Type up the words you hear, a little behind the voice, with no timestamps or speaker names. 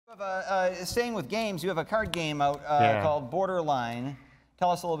Staying with games, you have a card game out called Borderline. Tell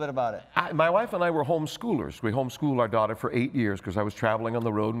us a little bit about it. My wife and I were homeschoolers. We homeschooled our daughter for 8 years because I was traveling on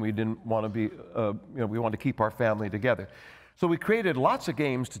the road and we didn't want to be, we wanted to keep our family together. So we created lots of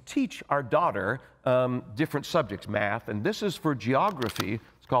games to teach our daughter different subjects, math, and this is for geography.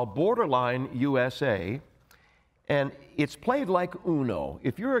 It's called Borderline USA, and it's played like Uno.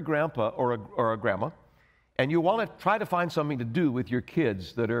 If you're a grandpa or a grandma, and you want to try to find something to do with your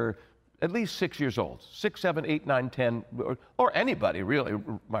kids that are at least 6 years old, 6, 7, 8, 9, 10, or anybody really.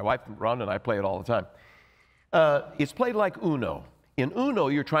 My wife, Ron, and I play it all the time. It's played like Uno. In Uno,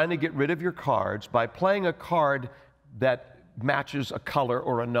 you're trying to get rid of your cards by playing a card that matches a color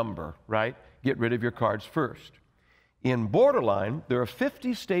or a number, right? Get rid of your cards first. In Borderline, there are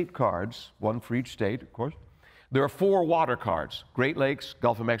 50 state cards, one for each state, of course. There are 4 water cards, Great Lakes,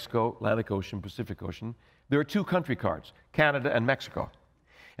 Gulf of Mexico, Atlantic Ocean, Pacific Ocean. There are 2 country cards, Canada and Mexico.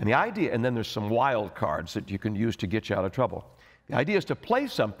 And the idea, and then there's some wild cards that you can use to get you out of trouble. The idea is to play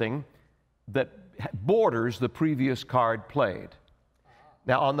something that borders the previous card played.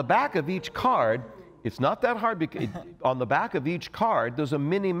 Now, on the back of each card, it's not that hard, because on the back of each card, there's a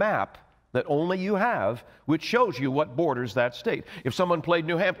mini map that only you have, which shows you what borders that state. If someone played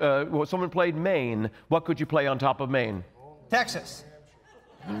someone played Maine, what could you play on top of Maine? Texas.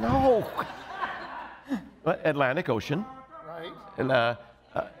 No. Atlantic Ocean. Right.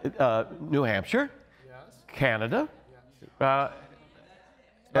 New Hampshire. Yes. Canada.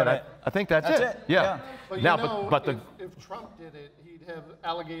 And I think that's it. Yeah. But now, you know, but if Trump did it, he'd have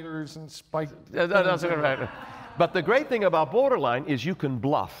alligators and spiked. That's right. But the great thing about Borderline is you can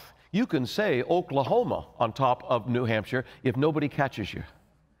bluff. You can say Oklahoma on top of New Hampshire if nobody catches you.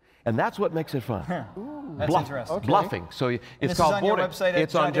 And that's what makes it fun. Ooh, that's interesting. Okay. Bluffing. So it's called Borderline.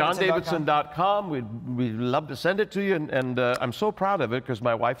 It's on johndavidson.com. We'd love to send it to you, and I'm so proud of it because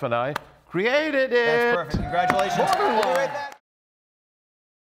my wife and I created it. That's perfect. Congratulations.